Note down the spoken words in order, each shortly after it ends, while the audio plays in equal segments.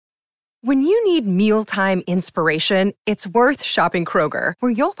When you need mealtime inspiration, it's worth shopping Kroger,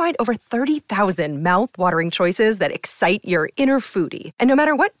 where you'll find over 30,000 mouth-watering choices that excite your inner foodie. And no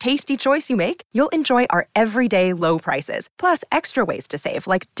matter what tasty choice you make, you'll enjoy our everyday low prices, plus extra ways to save,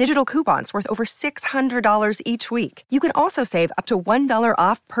 like digital coupons worth over $600 each week. You can also save up to $1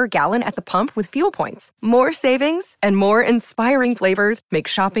 off per gallon at the pump with fuel points. More savings and more inspiring flavors make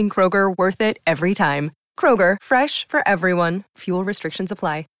shopping Kroger worth it every time. Kroger, fresh for everyone. Fuel restrictions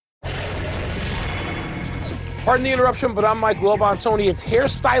apply. Pardon the interruption, but I'm Mike Wilbon. Tony, it's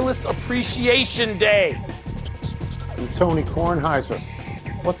Hairstylist Appreciation Day. And Tony Kornheiser.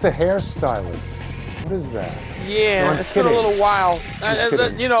 What's a hairstylist? What is that? Yeah, no, it's been a little while.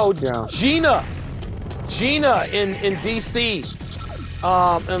 Yeah. Gina in D.C.,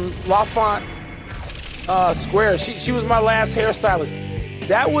 in L'Enfant Square. She was my last hairstylist.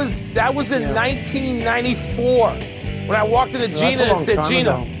 That was in 1994 when I walked into Gina and said,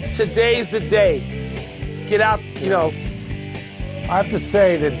 Gina, today's the day. Get out, I have to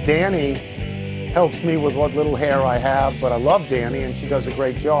say that Danny helps me with what little hair I have, but I love Danny, and she does a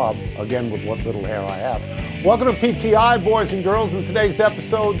great job, again, with what little hair I have. Welcome to PTI, boys and girls. In today's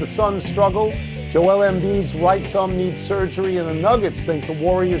episode, the Suns struggle, Joel Embiid's right thumb needs surgery, and the Nuggets think the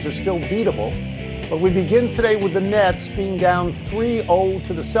Warriors are still beatable. But we begin today with the Nets being down 3-0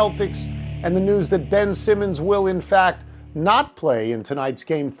 to the Celtics, and the news that Ben Simmons will, in fact, not play in tonight's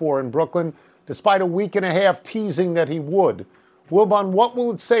Game 4 in Brooklyn, despite a week and a half teasing that he would. Wilbon, what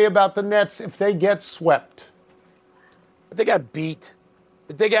will it say about the Nets if they get swept? They got beat.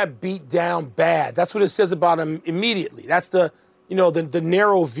 They got beat down bad. That's what it says about them immediately. That's the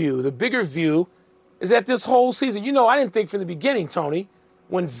narrow view. The bigger view is that this whole season, I didn't think from the beginning, Tony,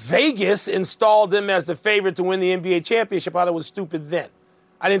 when Vegas installed them as the favorite to win the NBA championship, I thought it was stupid then.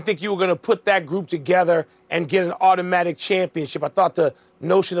 I didn't think you were going to put that group together and get an automatic championship. I thought the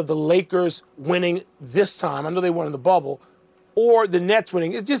notion of the Lakers winning this time, I know they won in the bubble, or the Nets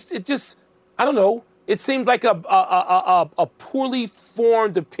winning, it just, I don't know. It seemed like a poorly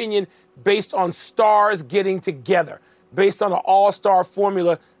formed opinion based on stars getting together, based on an all-star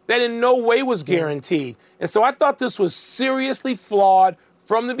formula that in no way was guaranteed. And so I thought this was seriously flawed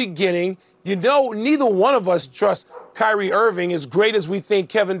from the beginning. Neither one of us trusts Kyrie Irving as great as we think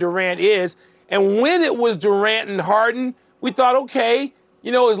Kevin Durant is. And when it was Durant and Harden, we thought, okay,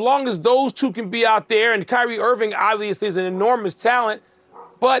 as long as those two can be out there, and Kyrie Irving obviously is an enormous talent.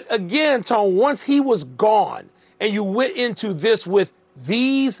 But again, Tone, once he was gone and you went into this with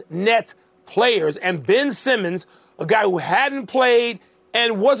these Nets players and Ben Simmons, a guy who hadn't played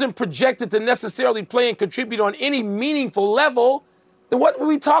and wasn't projected to necessarily play and contribute on any meaningful level, then what were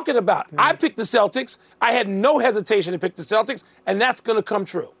we talking about? Mm-hmm. I picked the Celtics. I had no hesitation to pick the Celtics, and that's going to come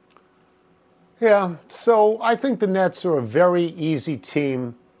true. Yeah, so I think the Nets are a very easy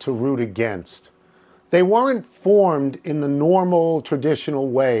team to root against. They weren't formed in the normal, traditional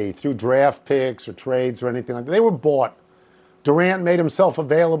way through draft picks or trades or anything like that. They were bought. Durant made himself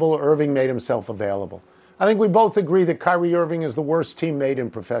available. Irving made himself available. I think we both agree that Kyrie Irving is the worst teammate in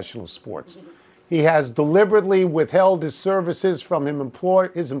professional sports. He has deliberately withheld his services from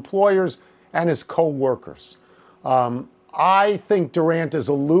his employers and his co-workers. I think Durant is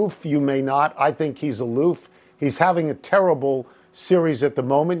aloof. You may not. I think he's aloof. He's having a terrible series at the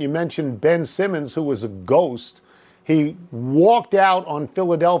moment. You mentioned Ben Simmons, who was a ghost. He walked out on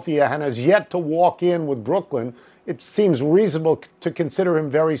Philadelphia and has yet to walk in with Brooklyn. It seems reasonable to consider him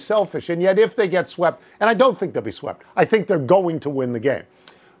very selfish. And yet if they get swept, and I don't think they'll be swept, I think they're going to win the game.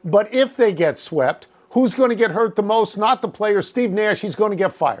 But if they get swept, who's going to get hurt the most? Not the players. Steve Nash, he's going to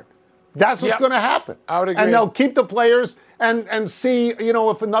get fired. That's what's going to happen. I would agree. And they'll keep the players and see,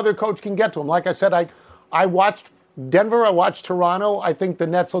 if another coach can get to them. Like I said, I watched Denver. I watched Toronto. I think the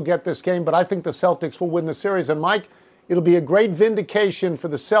Nets will get this game, but I think the Celtics will win the series. And, Mike, it'll be a great vindication for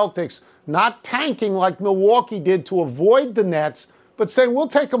the Celtics, not tanking like Milwaukee did to avoid the Nets, but saying, we'll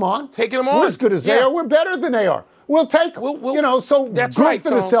take them on. Taking them on. We're as good as they are. We're better than they are. We'll take them. So that's good right,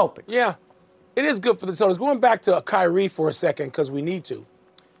 for the Celtics. Yeah, it is good for the Celtics. Going back to Kyrie for a second, because we need to.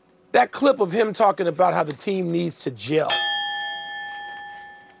 That clip of him talking about how the team needs to gel.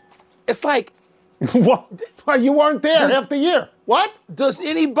 It's like... What? You weren't there half the year. What? Does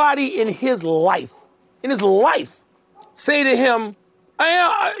anybody in his life, say to him,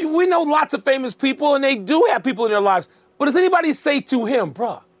 we know lots of famous people, and they do have people in their lives, but does anybody say to him,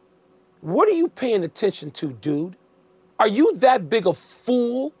 bruh, what are you paying attention to, dude? Are you that big a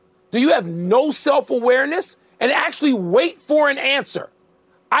fool? Do you have no self-awareness? And actually wait for an answer.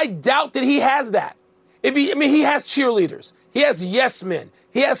 I doubt that he has that. He has cheerleaders. He has yes men.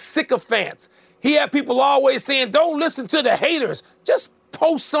 He has sycophants. He had people always saying, don't listen to the haters. Just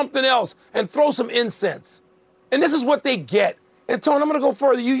post something else and throw some incense. And this is what they get. And Tone, I'm going to go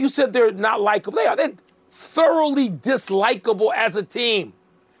further. You said they're not likable. They're thoroughly dislikable as a team.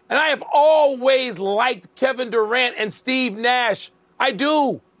 And I have always liked Kevin Durant and Steve Nash. I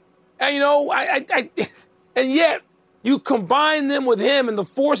do. And, and yet you combine them with him and the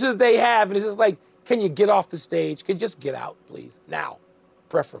forces they have, and it's just like, can you get off the stage? Can you just get out, please? Now,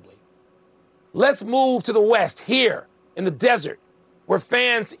 preferably. Let's move to the West, here in the desert, where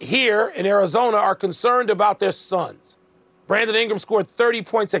fans here in Arizona are concerned about their Suns. Brandon Ingram scored 30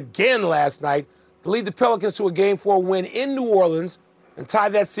 points again last night to lead the Pelicans to a Game 4 win in New Orleans and tie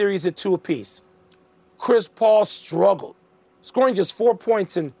that series at 2 apiece. Chris Paul struggled, scoring just 4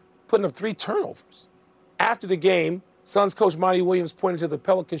 points and putting up 3 turnovers. After the game, Suns coach Monty Williams pointed to the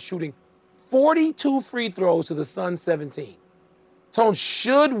Pelicans shooting 42 free throws to the Suns' 17. Tone,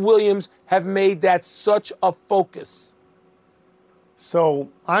 should Williams have made that such a focus? So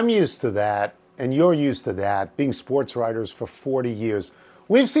I'm used to that, and you're used to that, being sports writers for 40 years.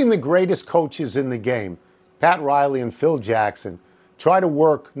 We've seen the greatest coaches in the game, Pat Riley and Phil Jackson, try to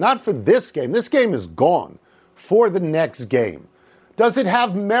work, not for this game is gone, for the next game. Does it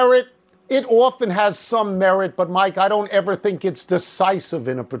have merit? It often has some merit, but Mike, I don't ever think it's decisive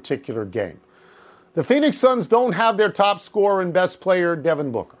in a particular game. The Phoenix Suns don't have their top scorer and best player,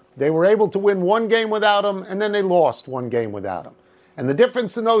 Devin Booker. They were able to win 1 game without him, and then they lost 1 game without him. And the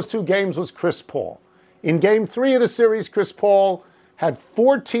difference in those 2 games was Chris Paul. In Game 3 of the series, Chris Paul had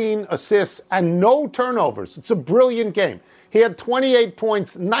 14 assists and no turnovers. It's a brilliant game. He had 28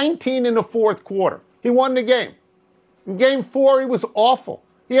 points, 19 in the fourth quarter. He won the game. In Game 4, he was awful.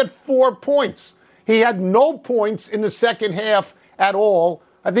 He had 4 points. He had no points in the second half at all.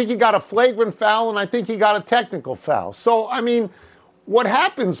 I think he got a flagrant foul, and I think he got a technical foul. So, I mean, what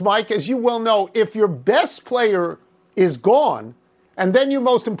happens, Mike, as you well know, if your best player is gone, and then your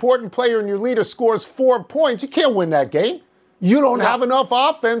most important player and your leader scores 4 points, you can't win that game. You don't have enough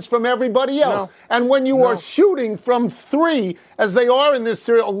offense from everybody else. No. And when you are shooting from 3, as they are in this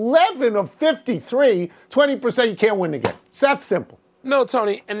series, 11 of 53, 20%, you can't win the game. It's that simple. No,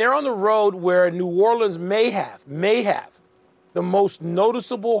 Tony, and they're on the road where New Orleans may have the most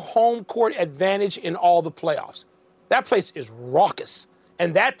noticeable home court advantage in all the playoffs. That place is raucous,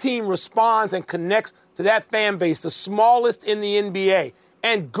 and that team responds and connects to that fan base, the smallest in the NBA.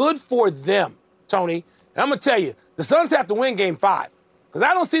 And good for them, Tony. And I'm going to tell you, the Suns have to win Game 5, because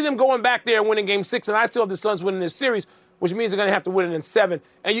I don't see them going back there and winning Game 6, and I still have the Suns winning this series, which means they're going to have to win it in 7.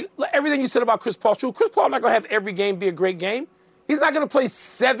 And everything you said about Chris Paul is true. Chris Paul not going to have every game be a great game. He's not going to play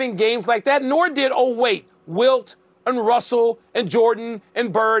 7 games like that, nor did, Wilt and Russell and Jordan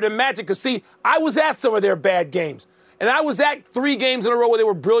and Bird and Magic. Because, see, I was at some of their bad games. And I was at 3 games in a row where they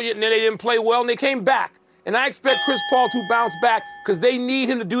were brilliant and then they didn't play well and they came back. And I expect Chris Paul to bounce back because they need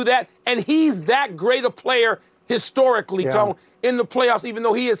him to do that. And he's that great a player historically, Tone, in the playoffs, even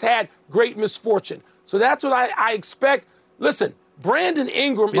though he has had great misfortune. So that's what I expect. Listen, Brandon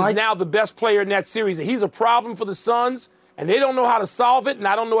Ingram is now the best player in that series. He's a problem for the Suns, and they don't know how to solve it, and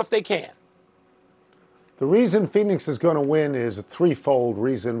I don't know if they can. The reason Phoenix is going to win is a threefold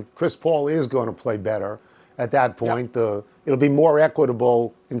reason. Chris Paul is going to play better at that point. Yep. It'll be more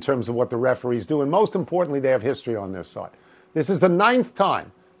equitable in terms of what the referees do. And most importantly, they have history on their side. This is the 9th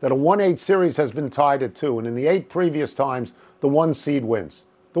time that a 1-8 series has been tied at 2. And in the 8 previous times, the 1 seed wins.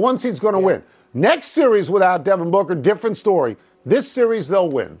 The 1 seed's going to win. Next series without Devin Booker, different story. This series, they'll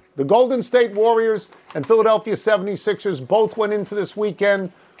win. The Golden State Warriors and Philadelphia 76ers both went into this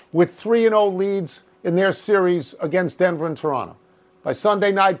weekend with 3-0 leads in their series against Denver and Toronto. By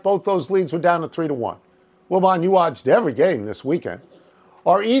Sunday night, both those leads were down to 3-1. Wilbon, you watched every game this weekend.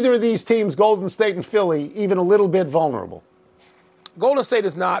 Are either of these teams, Golden State and Philly, even a little bit vulnerable? Golden State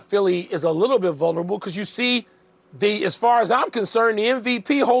is not. Philly is a little bit vulnerable because you see, as far as I'm concerned, the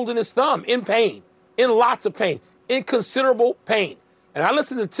MVP holding his thumb in pain, in lots of pain, in considerable pain. And I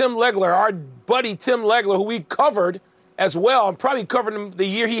listened to Tim Legler, our buddy Tim Legler, who we covered as well, and probably covered him the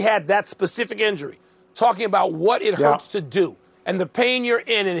year he had that specific injury, talking about what it hurts to do and the pain you're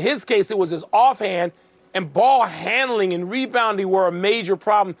in. In his case, it was his offhand, and ball handling and rebounding were a major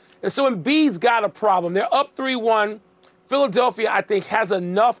problem. And so Embiid's got a problem. They're up 3-1. Philadelphia, I think, has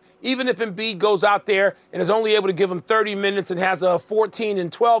enough, even if Embiid goes out there and is only able to give them 30 minutes and has a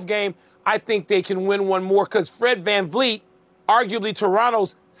 14-12 game, I think they can win one more because Fred VanVleet, arguably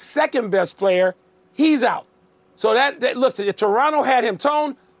Toronto's second best player, he's out. So listen, if Toronto had him,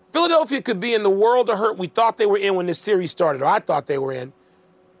 Tone, Philadelphia could be in the world of hurt we thought they were in when this series started, or I thought they were in.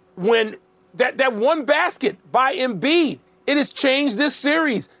 When that one basket by Embiid, it has changed this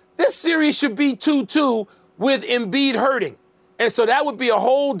series. This series should be 2-2 with Embiid hurting. And so that would be a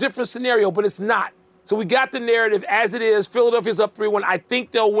whole different scenario, but it's not. So we got the narrative as it is. Philadelphia's up 3-1. I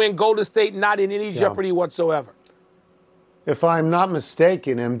think they'll win. Golden State not in any jeopardy whatsoever. If I'm not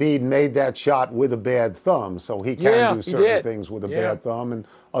mistaken, Embiid made that shot with a bad thumb, so he can do certain things with a bad thumb, and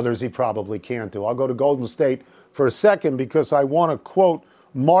others he probably can't do. I'll go to Golden State for a second because I want to quote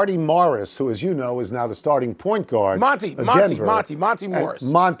Marty Morris, who, as you know, is now the starting point guard. Monty Morris.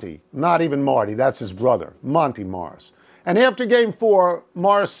 Monty, not even Marty. That's his brother, Monty Morris. And after Game 4,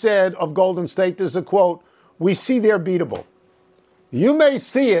 Morris said of Golden State, there's a quote, "We see they're beatable. You may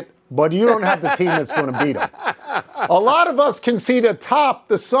see it, but you don't have the team that's going to beat them." A lot of us can see the top,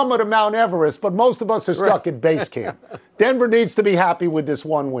 the summit of Mount Everest, but most of us are stuck at base camp. Denver needs to be happy with this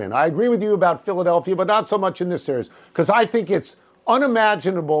one win. I agree with you about Philadelphia, but not so much in this series, because I think it's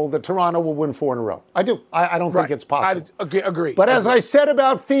unimaginable that Toronto will win 4 in a row. I do. I don't think it's possible. I agree. But as I said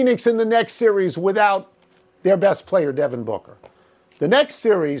about Phoenix in the next series without their best player, Devin Booker, the next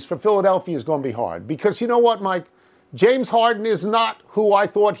series for Philadelphia is going to be hard. Because you know what, Mike? James Harden is not who I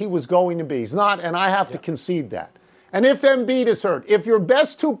thought he was going to be. He's not, and I have to concede that. And if Embiid is hurt, if your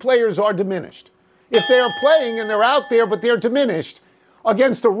best 2 players are diminished, if they are playing and they're out there but they're diminished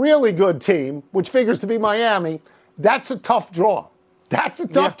against a really good team, which figures to be Miami, that's a tough draw. That's a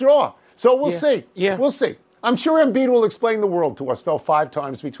tough draw. So we'll see. Yeah. We'll see. I'm sure Embiid will explain the world to us, though, 5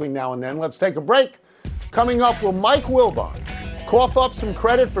 times between now and then. Let's take a break. Coming up, will Mike Wilbon cough up some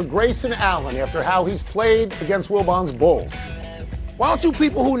credit for Grayson Allen after how he's played against Wilbon's Bulls? Why don't you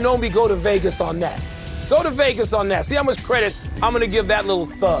people who know me go to Vegas on that? Go to Vegas on that. See how much credit I'm going to give that little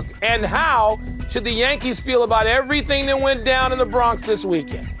thug. And how should the Yankees feel about everything that went down in the Bronx this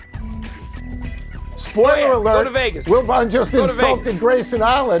weekend? Spoiler alert. Go to Vegas. Wilbon just insulted Grayson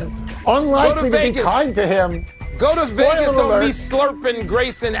Allen. Unlikely to be kind to him. Go to Vegas alert. on me slurping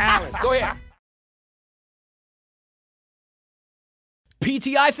Grayson Allen. Go ahead.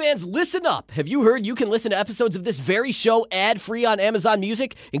 PTI fans, listen up. Have you heard you can listen to episodes of this very show ad-free on Amazon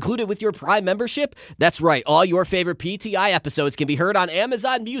Music, included with your Prime membership? That's right. All your favorite PTI episodes can be heard on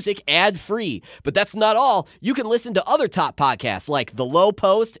Amazon Music ad-free. But that's not all. You can listen to other top podcasts like The Low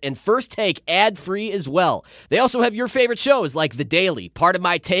Post and First Take ad-free as well. They also have your favorite shows like The Daily, Part of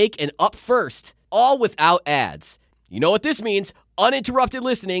My Take, and Up First, all without ads. You know what this means? Uninterrupted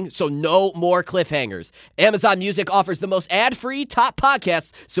listening, so no more cliffhangers. Amazon Music offers the most ad-free top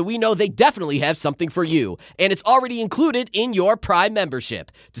podcasts, so we know they definitely have something for you. And it's already included in your Prime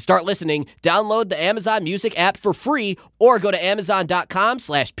membership. To start listening, download the Amazon Music app for free or go to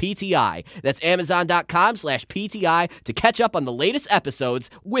amazon.com/PTI. That's amazon.com/PTI to catch up on the latest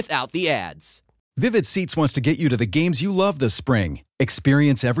episodes without the ads. Vivid Seats wants to get you to the games you love this spring.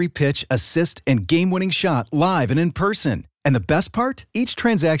 Experience every pitch, assist, and game-winning shot live and in person. And the best part? Each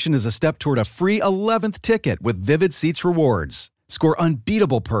transaction is a step toward a free 11th ticket with Vivid Seats rewards. Score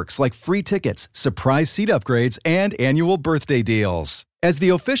unbeatable perks like free tickets, surprise seat upgrades, and annual birthday deals. As the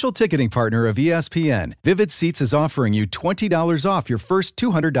official ticketing partner of ESPN, Vivid Seats is offering you $20 off your first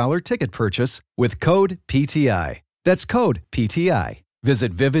 $200 ticket purchase with code PTI. That's code PTI.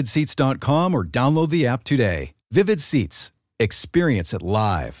 Visit vividseats.com or download the app today. Vivid Seats. Experience it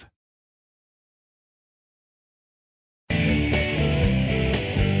live.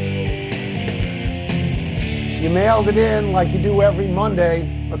 You mailed it in like you do every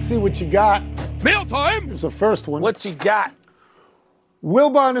Monday. Let's see what you got. Mail time! Here's the first one. What you got?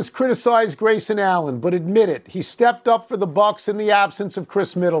 Wilbon has criticized Grayson Allen, but admit it, he stepped up for the Bucks in the absence of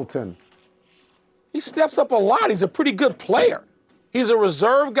Chris Middleton. He steps up a lot. He's a pretty good player. He's a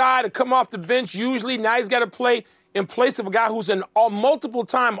reserve guy to come off the bench usually. Now he's got to play in place of a guy who's an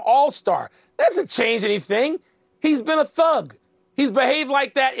multiple-time All-Star. That doesn't change anything. He's been a thug. He's behaved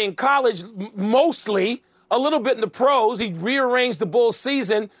like that in college mostly, a little bit in the pros. He rearranged the Bulls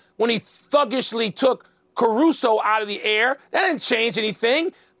season when he thuggishly took Caruso out of the air. That didn't change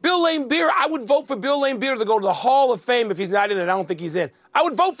anything. Bill Laimbeer, I would vote for Bill Laimbeer to go to the Hall of Fame if he's not in it. I don't think he's in. I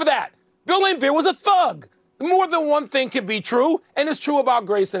would vote for that. Bill Laimbeer was a thug. More than one thing can be true, and it's true about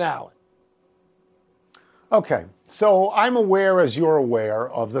Grayson Allen. Okay, so I'm aware, as you're aware,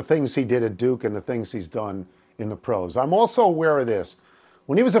 of the things he did at Duke and the things he's done in the pros. I'm also aware of this.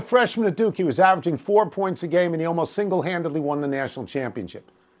 When he was a freshman at Duke, he was averaging 4 points a game, and he almost single-handedly won the national championship.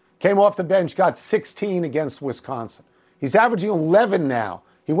 Came off the bench, got 16 against Wisconsin. He's averaging 11 now.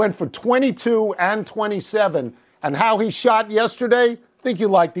 He went for 22 and 27. And how he shot yesterday, I think you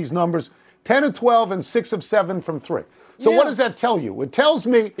like these numbers, 10 of 12 and 6 of 7 from 3. So what does that tell you? It tells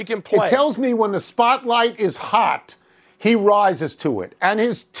me he can play. It tells me when the spotlight is hot, he rises to it. And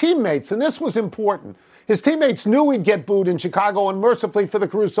his teammates, and this was important, His teammates knew he'd get booed in Chicago unmercifully for the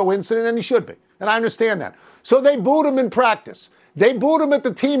Caruso incident, and he should be. And I understand that. So they booed him in practice. They booed him at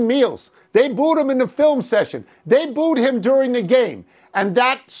the team meals. They booed him in the film session. They booed him during the game. And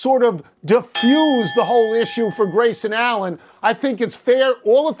that sort of diffused the whole issue for Grayson Allen. I think it's fair.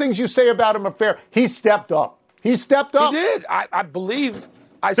 All the things you say about him are fair. He stepped up. He stepped up. He did. I believe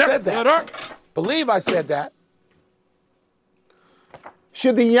I said that. Believe I said that.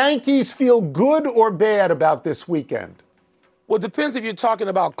 Should the Yankees feel good or bad about this weekend? Well, it depends if you're talking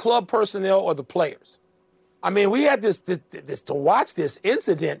about club personnel or the players. I mean, we had this to watch this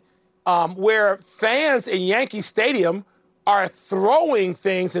incident where fans in Yankee Stadium are throwing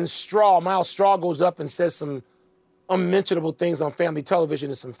things in Straw. Miles Straw goes up and says some unmentionable things on family television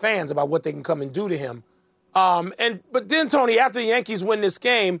to some fans about what they can come and do to him. But then, Tony, after the Yankees win this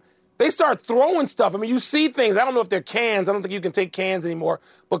game, they start throwing stuff. I mean, you see things. I don't know if they're cans. I don't think you can take cans anymore,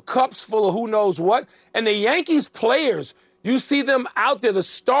 but cups full of who knows what. And the Yankees players, you see them out there, the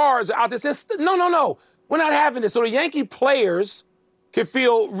stars out there. Says, no, we're not having this. So the Yankee players can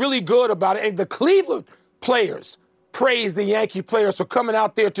feel really good about it. And the Cleveland players praise the Yankee players for coming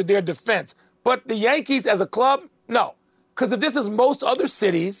out there to their defense. But the Yankees as a club, no. Because if this is most other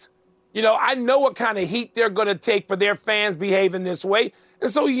cities, I know what kind of heat they're going to take for their fans behaving this way. And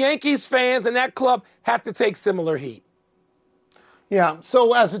so Yankees fans and that club have to take similar heat. Yeah,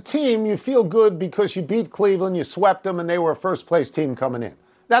 so as a team, you feel good because you beat Cleveland, you swept them, and they were a first-place team coming in.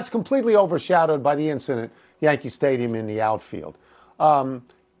 That's completely overshadowed by the incident at Yankee Stadium in the outfield.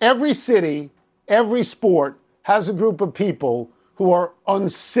 Every city, every sport has a group of people who are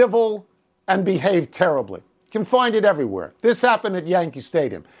uncivil and behave terribly. You can find it everywhere. This happened at Yankee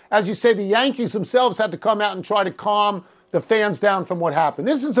Stadium. As you say, the Yankees themselves had to come out and try to calm the fans down from what happened.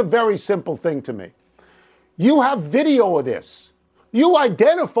 This is a very simple thing to me. You have video of this. You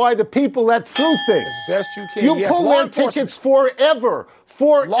identify the people that threw things. As best you can. You pull their tickets forever.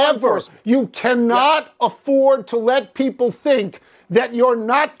 You cannot afford to let people think that you're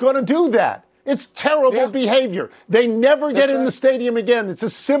not going to do that. It's terrible behavior. They never get in the stadium again. It's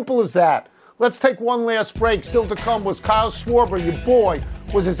as simple as that. Let's take one last break. Still to come was Kyle Schwarber, your boy.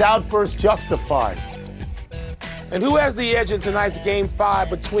 Was his outburst justified? And who has the edge in tonight's Game 5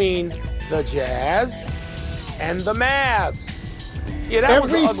 between the Jazz and the Mavs? Yeah, that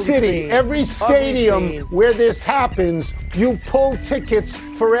was an ugly scene. Every stadium where this happens, you pull tickets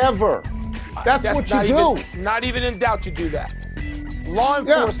forever. That's what you do. Not even in doubt you do that. Law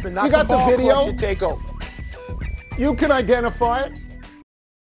enforcement, not the ball video. club should take over. You can identify it.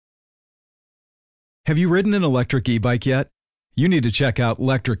 Have you ridden an electric e-bike yet? You need to check out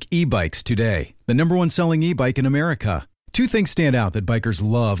Lectric E-Bikes today, the #1 selling e-bike in America. Two things stand out that bikers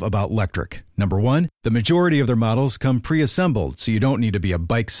love about Lectric. Number one, the majority of their models come pre-assembled, so you don't need to be a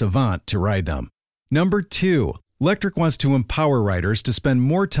bike savant to ride them. Number two, Lectric wants to empower riders to spend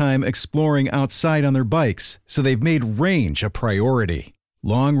more time exploring outside on their bikes, so they've made range a priority.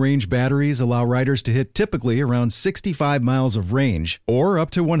 Long-range batteries allow riders to hit typically around 65 miles of range, or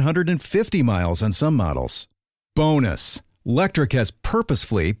up to 150 miles on some models. Bonus! Lectric has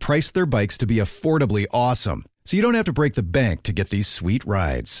purposefully priced their bikes to be affordably awesome, so you don't have to break the bank to get these sweet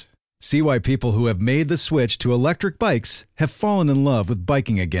rides. See why people who have made the switch to electric bikes have fallen in love with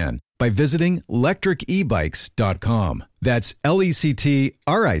biking again by visiting lectricebikes.com. That's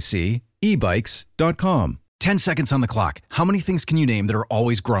LECTRIC ebikes.com. 10 seconds on the clock. How many things can you name that are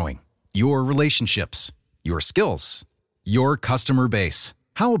always growing? Your relationships, your skills, your customer base.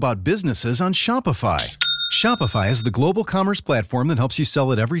 How about businesses on Shopify? Shopify is the global commerce platform that helps you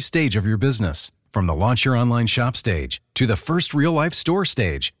sell at every stage of your business. From the launch your online shop stage, to the first real-life store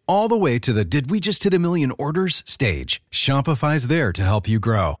stage, all the way to the did we just hit a million orders stage, Shopify's there to help you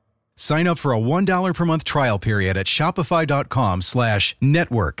grow. Sign up for a $1 per month trial period at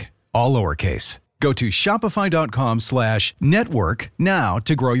shopify.com/network, all lowercase. Go to shopify.com/network now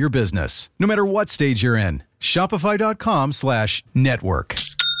to grow your business, no matter what stage you're in. Shopify.com/network.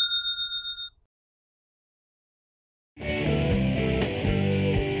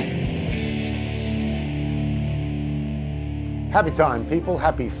 Happy time, people.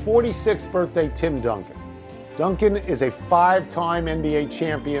 Happy 46th birthday, Tim Duncan. Duncan is a 5-time NBA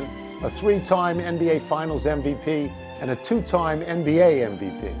champion, a 3-time NBA Finals MVP, and a 2-time NBA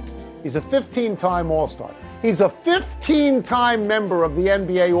MVP. He's a 15-time All-Star. He's a 15-time member of the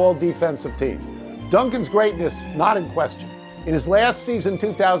NBA All-Defensive Team. Duncan's greatness not in question. In his last season,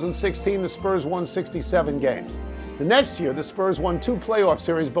 2016, the Spurs won 67 games. The next year, the Spurs won 2 playoff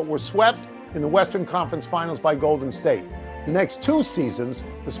series but were swept in the Western Conference Finals by Golden State. The next 2 seasons,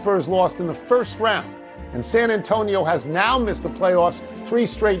 the Spurs lost in the first round, and San Antonio has now missed the playoffs 3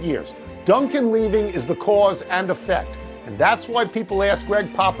 straight years. Duncan leaving is the cause and effect. And that's why people ask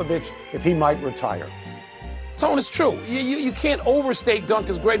Greg Popovich if he might retire. Tone, it's true. You can't overstate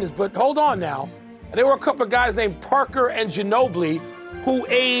Duncan's greatness, but hold on now. There were a couple of guys named Parker and Ginobili who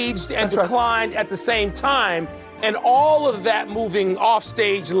aged and declined at the same time, and all of that moving off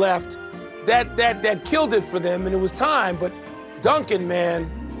stage left, that killed it for them, and it was time. But Duncan,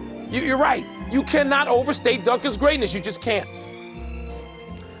 man, you're right. You cannot overstate Duncan's greatness. You just can't.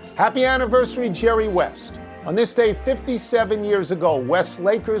 Happy anniversary, Jerry West. On this day 57 years ago, West's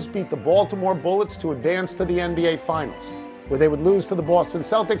Lakers beat the Baltimore Bullets to advance to the NBA Finals, where they would lose to the Boston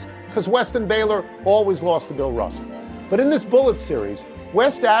Celtics because West and Baylor always lost to Bill Russell. But in this Bullets series,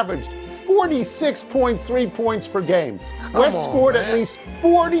 West averaged 46.3 points per game. West scored at least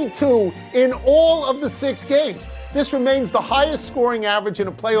 42 in all of the 6 games. This remains the highest scoring average in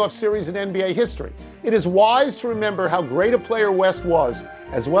a playoff series in NBA history. It is wise to remember how great a player West was,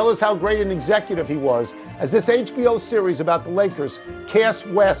 as well as how great an executive he was, as this HBO series about the Lakers casts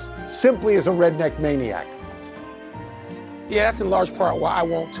West simply as a redneck maniac. Yeah, that's in large part why I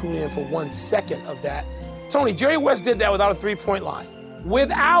won't tune in for 1 second of that. Tony, Jerry West did that without a three-point line.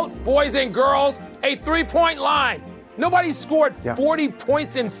 Without, boys and girls, a three-point line. Nobody scored 40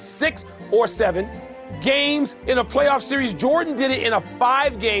 points in 6 or 7 games in a playoff series. Jordan did it in a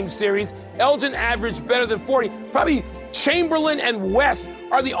 5-game series. Elgin averaged better than 40. Probably Chamberlain and West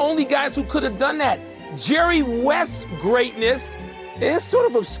are the only guys who could have done that. Jerry West's greatness is sort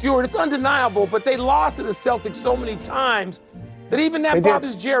of obscured. It's undeniable, but they lost to the Celtics so many times that even that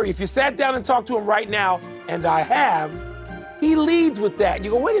bothers Jerry. If you sat down and talked to him right now, and I have, he leads with that.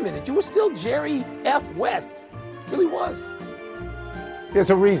 You go, wait a minute, you were still Jerry F. West. Really was. There's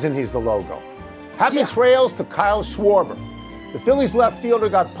a reason he's the logo. Happy trails to Kyle Schwarber. The Phillies left fielder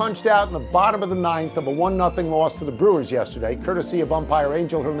got punched out in the bottom of the 9th of a 1-0 loss to the Brewers yesterday, courtesy of umpire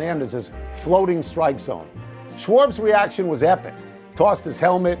Angel Hernandez's floating strike zone. Schwarb's reaction was epic. Tossed his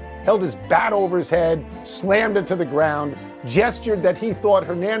helmet, held his bat over his head, slammed it to the ground, gestured that he thought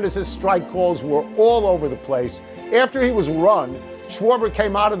Hernandez's strike calls were all over the place. After he was run, Schwarber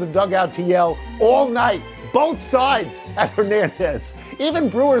came out of the dugout to yell all night, both sides, at Hernandez. Even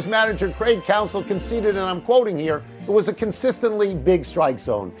Brewers manager Craig Counsell conceded, and I'm quoting here, it was a consistently big strike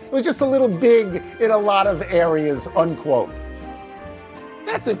zone. It was just a little big in a lot of areas, unquote.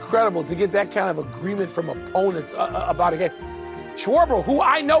 That's incredible to get that kind of agreement from opponents about a game. Schwarber, who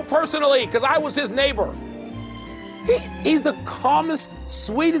I know personally because I was his neighbor, he's the calmest,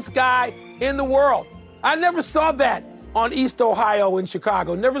 sweetest guy in the world. I never saw that on East Ohio in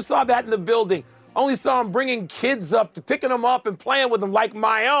Chicago. Never saw that in the building. Only saw him bringing kids up, to picking them up and playing with them like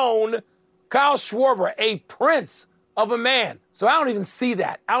my own. Kyle Schwarber, a prince of a man. So I don't even see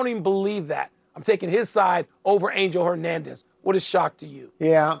that. I don't even believe that. I'm taking his side over Angel Hernandez. What a shock to you.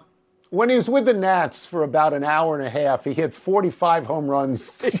 Yeah. When he was with the Nats for about an hour and a half, he hit 45 home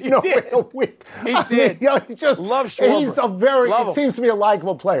runs in a week. He did. He's just, love Schwarber. He's a it seems to be a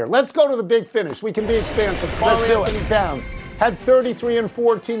likable player. Let's go to the big finish. We can be expansive. Let's do it. Anthony Towns had 33 and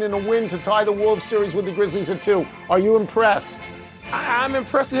 14 in a win to tie the Wolves series with the Grizzlies at 2. Are you impressed? I'm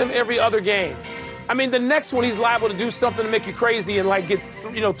impressed with him every other game. I mean, the next one he's liable to do something to make you crazy and like get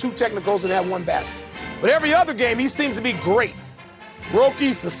 2 technicals and have 1 basket. But every other game he seems to be great.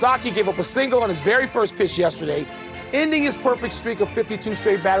 Roki Sasaki gave up a single on his very first pitch yesterday, ending his perfect streak of 52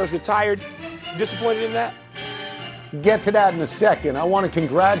 straight batters retired. You disappointed in that? Get to that in a second. I want to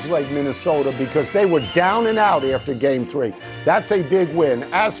congratulate Minnesota because they were down and out after Game 3. That's a big win.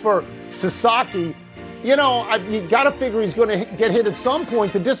 As for Sasaki, you got to figure he's going to get hit at some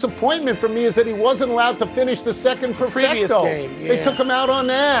point. The disappointment for me is that he wasn't allowed to finish the second perfecto. Previous game, yeah. They took him out on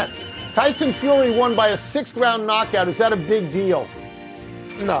that. Tyson Fury won by a 6th-round knockout. Is that a big deal?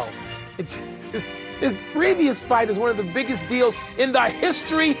 No. His previous fight is one of the biggest deals in the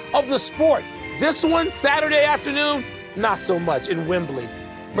history of the sport. This one, Saturday afternoon, not so much in Wembley.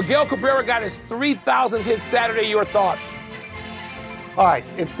 Miguel Cabrera got his 3,000th hit Saturday. Your thoughts? All right.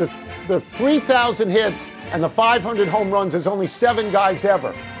 The 3,000 hits and the 500 home runs is only 7 guys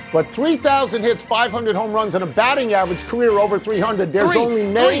ever. But 3,000 hits, 500 home runs, and a batting average career over 300. There's only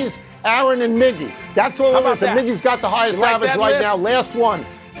Mays, Aaron, and Miggy. That's all it is. And Miggy's got the highest average right now. Last one.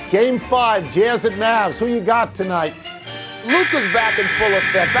 Game 5, Jazz at Mavs. Who you got tonight? Luka's back in full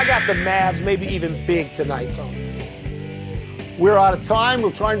effect. I got the Mavs, maybe even big tonight, Tony. We're out of time.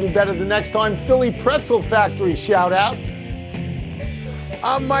 We'll try and do better the next time. Philly Pretzel Factory shout out.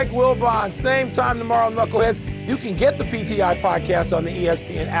 I'm Mike Wilbon. Same time tomorrow, Knuckleheads. You can get the PTI podcast on the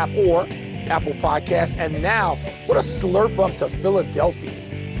ESPN app or Apple Podcasts. And now, what a slurp up to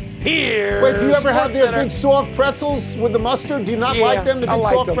Philadelphians. Here. Wait, do you ever have their big soft pretzels with the mustard? Do you not like them, the big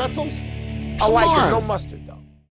soft pretzels? I like on. it. No mustard.